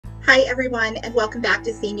Hi everyone, and welcome back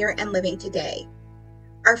to Senior and Living Today.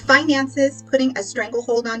 Are finances putting a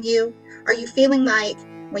stranglehold on you? Are you feeling like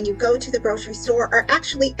when you go to the grocery store or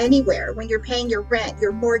actually anywhere, when you're paying your rent,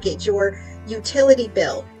 your mortgage, your utility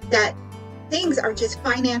bill, that things are just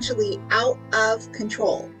financially out of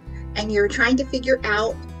control and you're trying to figure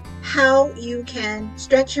out how you can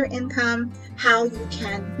stretch your income, how you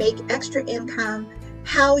can make extra income,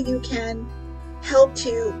 how you can help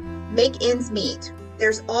to make ends meet?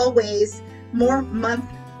 There's always more month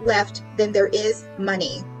left than there is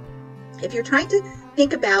money. If you're trying to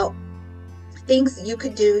think about things you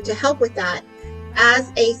could do to help with that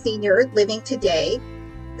as a senior living today,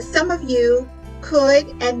 some of you could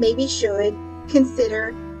and maybe should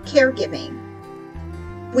consider caregiving.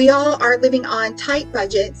 We all are living on tight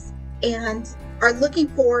budgets and are looking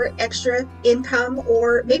for extra income,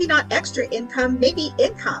 or maybe not extra income, maybe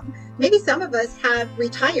income. Maybe some of us have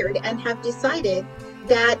retired and have decided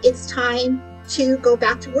that it's time to go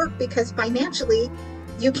back to work because financially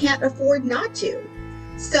you can't afford not to.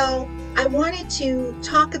 So I wanted to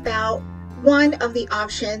talk about one of the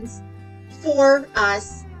options for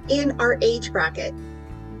us in our age bracket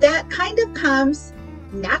that kind of comes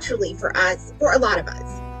naturally for us, for a lot of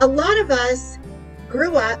us. A lot of us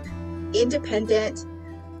grew up independent.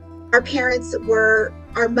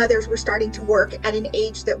 Our mothers were starting to work at an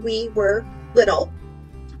age that we were little,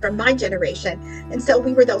 from my generation. And so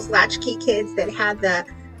we were those latchkey kids that had the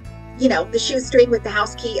shoestring with the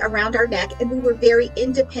house key around our neck, and we were very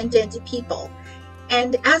independent people.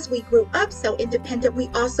 And as we grew up so independent, we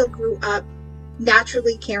also grew up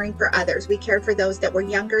naturally caring for others. We cared for those that were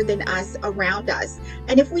younger than us around us.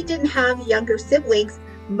 And if we didn't have younger siblings,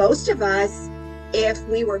 most of us, if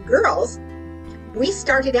we were girls, we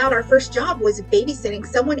started out, our first job was babysitting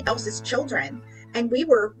someone else's children. And we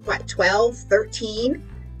were, 12, 13?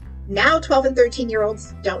 Now 12 and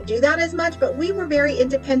 13-year-olds don't do that as much, but we were very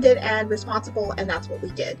independent and responsible, and that's what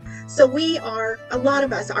we did. So a lot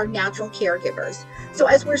of us are natural caregivers. So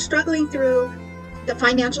as we're struggling through the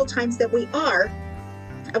financial times that we are,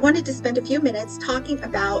 I wanted to spend a few minutes talking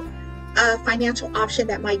about a financial option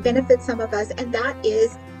that might benefit some of us, and that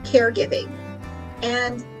is caregiving.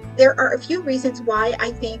 And there are a few reasons why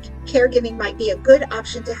I think caregiving might be a good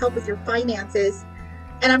option to help with your finances.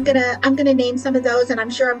 And I'm gonna name some of those, and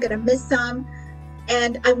I'm sure I'm gonna miss some.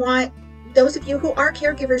 And I want those of you who are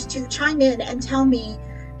caregivers to chime in and tell me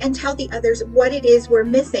and tell the others what it is we're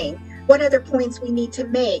missing, what other points we need to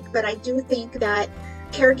make. But I do think that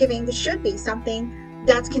caregiving should be something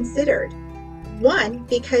that's considered. One,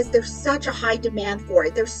 because there's such a high demand for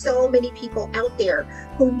it. There's so many people out there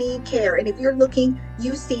who need care. And if you're looking,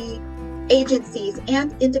 you see agencies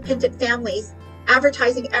and independent families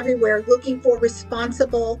advertising everywhere looking for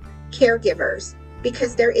responsible caregivers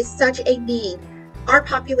because there is such a need. Our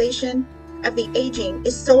population of the aging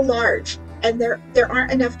is so large, and there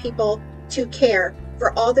aren't enough people to care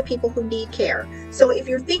for all the people who need care. So if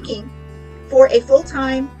you're thinking for a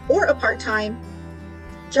full-time or a part-time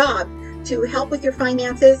job to help with your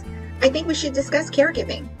finances, I think we should discuss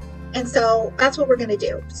caregiving. And so that's what we're going to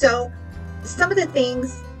do. So some of the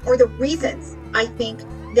things or the reasons I think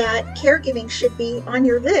that caregiving should be on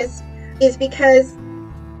your list is because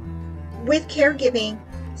with caregiving,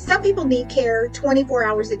 some people need care 24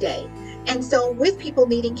 hours a day. And so with people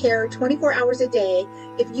needing care 24 hours a day,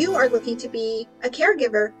 if you are looking to be a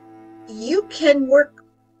caregiver, you can work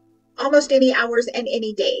almost any hours and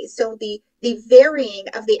any days. So the varying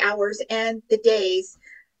of the hours and the days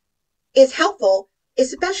is helpful,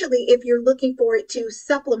 especially if you're looking for it to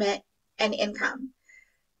supplement an income.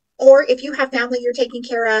 Or if you have family you're taking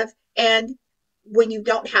care of, and when you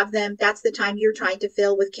don't have them, that's the time you're trying to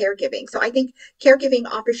fill with caregiving. So I think caregiving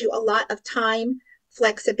offers you a lot of time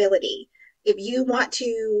flexibility. If you want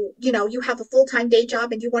to, you have a full-time day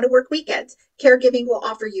job and you want to work weekends, caregiving will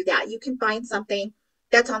offer you that. You can find something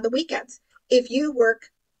that's on the weekends. If you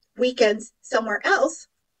work weekends somewhere else,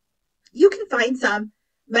 you can find some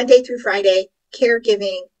Monday through Friday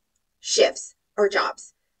caregiving shifts or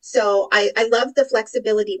jobs. So I love the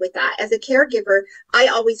flexibility with that. As a caregiver, I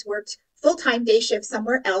always worked full-time day shifts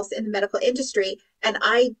somewhere else in the medical industry, and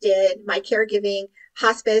I did my caregiving,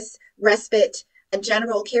 hospice, respite, and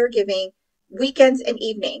general caregiving weekends and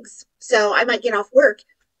evenings. So I might get off work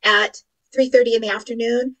at 3:30 in the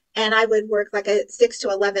afternoon, and I would work like a 6 to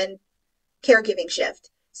 11 caregiving shift.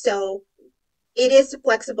 So it is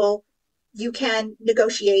flexible. You can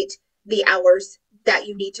negotiate the hours that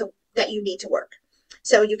you need to work.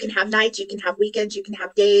 So you can have nights, you can have weekends, you can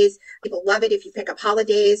have days. People love it if you pick up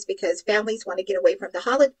holidays because families want to get away from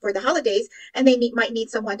for the holidays, and they might need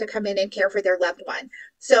someone to come in and care for their loved one.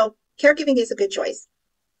 So caregiving is a good choice.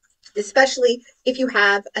 especially if you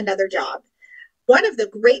have another job. One of the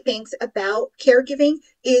great things about caregiving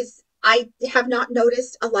is I have not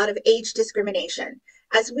noticed a lot of age discrimination.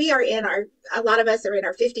 As we are in our, a lot of us are in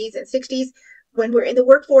our 50s and 60s. When we're in the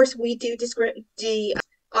workforce, we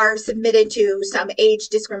are submitted to some age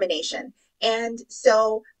discrimination. And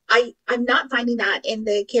so I'm not finding that in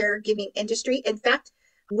the caregiving industry. In fact,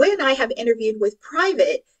 when I have interviewed with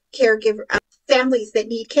private caregiver families that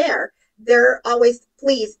need care, they're always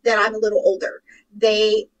pleased that I'm a little older.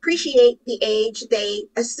 They appreciate the age. They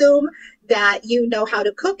assume that you know how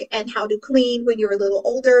to cook and how to clean when you're a little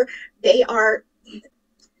older. They are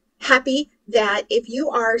happy that if you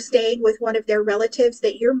are staying with one of their relatives,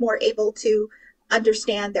 that you're more able to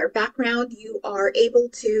understand their background. You are able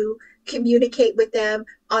to communicate with them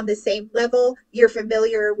on the same level. You're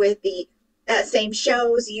familiar with the same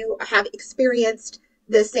shows. You have experienced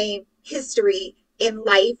the same history in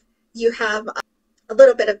life. You have a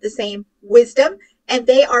little bit of the same wisdom, and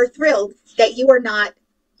they are thrilled that you are not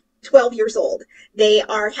 12 years old. They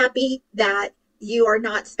are happy that you are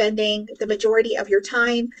not spending the majority of your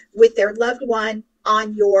time with their loved one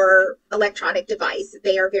on your electronic device.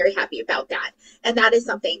 They are very happy about that. And that is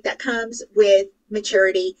something that comes with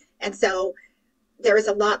maturity. And so there is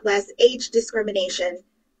a lot less age discrimination,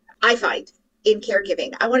 I find, in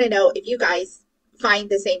caregiving. I want to know if you guys find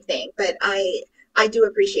the same thing, but I do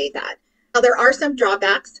appreciate that. Now, there are some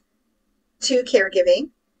drawbacks to caregiving,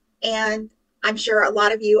 and I'm sure a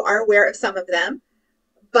lot of you are aware of some of them.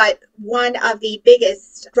 But one of the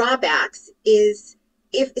biggest drawbacks is,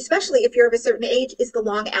 especially if you're of a certain age, is the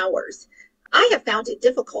long hours. I have found it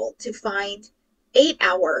difficult to find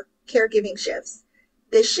 8-hour caregiving shifts.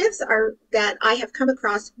 The shifts that I have come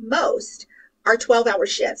across most are 12-hour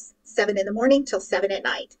shifts, 7 in the morning till 7 at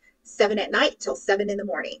night, 7 at night till 7 in the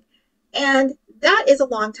morning. And that is a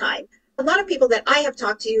long time. A lot of people that I have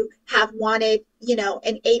talked to have wanted,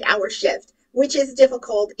 an 8-hour shift, which is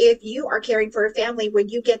difficult if you are caring for a family. When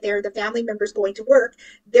you get there, the family member's going to work.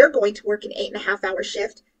 They're going to work an 8.5-hour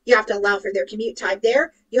shift. You have to allow for their commute time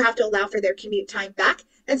there. You have to allow for their commute time back.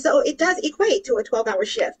 And so it does equate to a 12-hour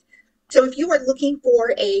shift. So if you are looking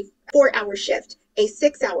for a 4-hour shift, a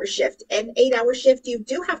 6-hour shift, an 8-hour shift, you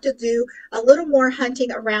do have to do a little more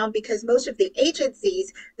hunting around, because most of the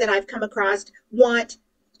agencies that I've come across want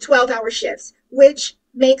 12-hour shifts, which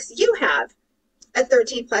makes you have a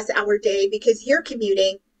 13+ hour day because you're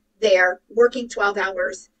commuting there, working 12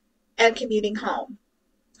 hours and commuting home.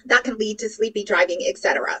 That can lead to sleepy driving,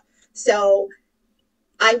 etc. So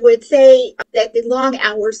I would say that the long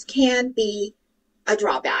hours can be a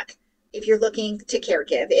drawback. If you're looking to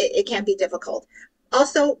caregive, it can be difficult.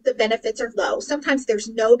 Also, the benefits are low. Sometimes there's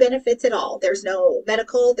no benefits at all. There's no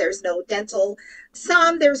medical, there's no dental.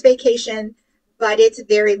 There's vacation, but it's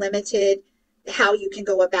very limited how you can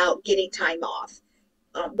go about getting time off.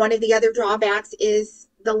 One of the other drawbacks is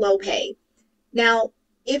the low pay. Now,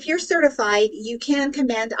 if you're certified, you can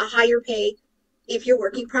command a higher pay if you're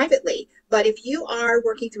working privately. But if you are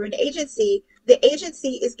working through an agency, the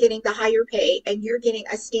agency is getting the higher pay and you're getting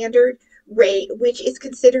a standard rate, which is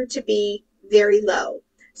considered to be very low.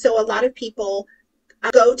 So a lot of people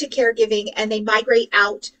go to caregiving and they migrate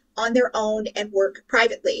out on their own and work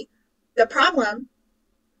privately. The problem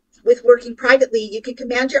with working privately, you can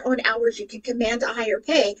command your own hours, you can command a higher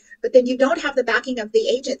pay, but then you don't have the backing of the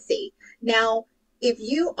agency. Now, if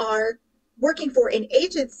you are working for an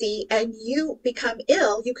agency and you become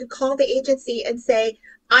ill, you can call the agency and say,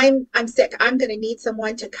 I'm sick, I'm going to need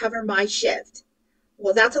someone to cover my shift.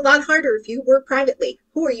 Well, that's a lot harder if you work privately.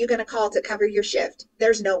 Who are you going to call to cover your shift?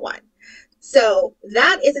 There's no one. So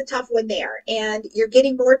that is a tough one there. And you're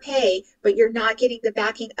getting more pay, but you're not getting the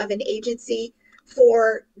backing of an agency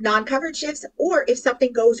for non-covered shifts, or if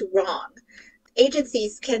something goes wrong.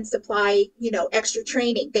 Agencies can supply, extra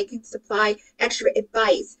training. They can supply extra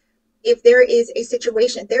advice. If there is a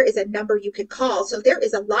situation, there is a number you can call. So there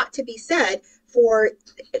is a lot to be said for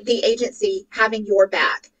the agency having your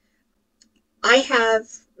back. I have,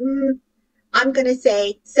 I'm going to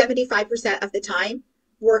say 75% of the time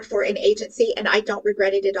worked for an agency, and I don't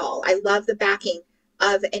regret it at all. I love the backing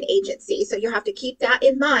of an agency. So you have to keep that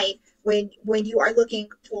in mind when you are looking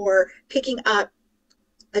for picking up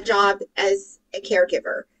a job as a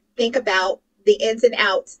caregiver. Think about the ins and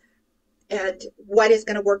outs and what is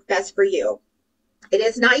going to work best for you. It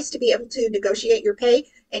is nice to be able to negotiate your pay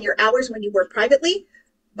and your hours when you work privately,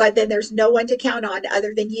 but then there's no one to count on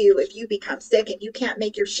other than you. If you become sick and you can't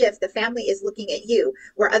make your shift, the family is looking at you,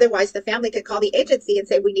 where otherwise the family could call the agency and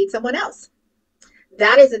say, we need someone else.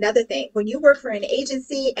 That is another thing. When you work for an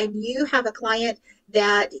agency and you have a client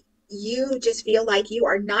that you just feel like you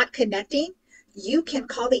are not connecting, you can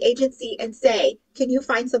call the agency and say, can you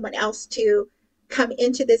find someone else to come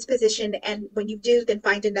into this position? And when you do, then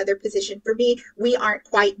find another position for me. We aren't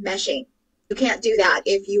quite meshing. You can't do that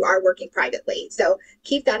if you are working privately. So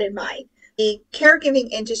keep that in mind. The caregiving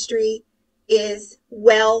industry is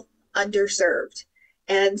well underserved.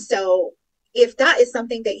 And so if that is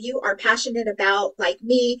something that you are passionate about, like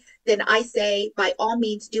me, then I say by all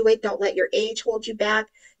means do it. Don't let your age hold you back.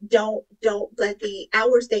 Don't let the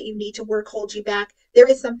hours that you need to work hold you back. There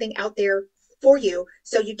is something out there for you.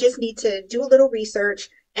 So you just need to do a little research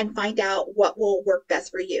and find out what will work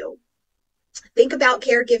best for you. Think about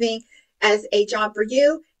caregiving as a job for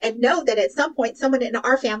you and know that at some point someone in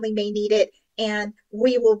our family may need it and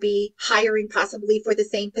we will be hiring possibly for the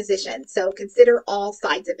same position. So consider all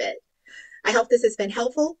sides of it. I hope this has been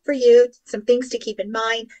helpful for you. Some things to keep in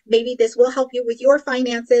mind. Maybe this will help you with your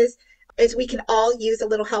finances, as we can all use a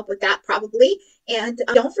little help with that probably. And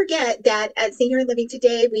don't forget that at Senior Living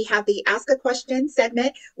Today, we have the Ask a Question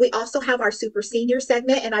segment. We also have our Super Senior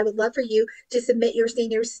segment, and I would love for you to submit your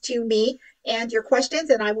seniors to me and your questions,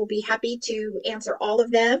 and I will be happy to answer all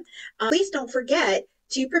of them. Please don't forget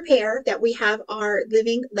to prepare that we have our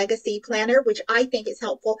Living Legacy Planner, which I think is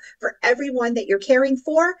helpful for everyone that you're caring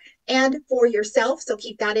for and for yourself. So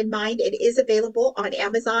keep that in mind. It is available on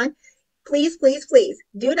Amazon. Please, please, please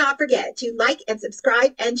do not forget to like and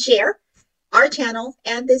subscribe and share our channel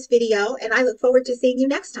and this video. And I look forward to seeing you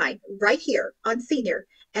next time right here on Senior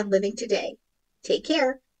and Living Today. Take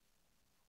care.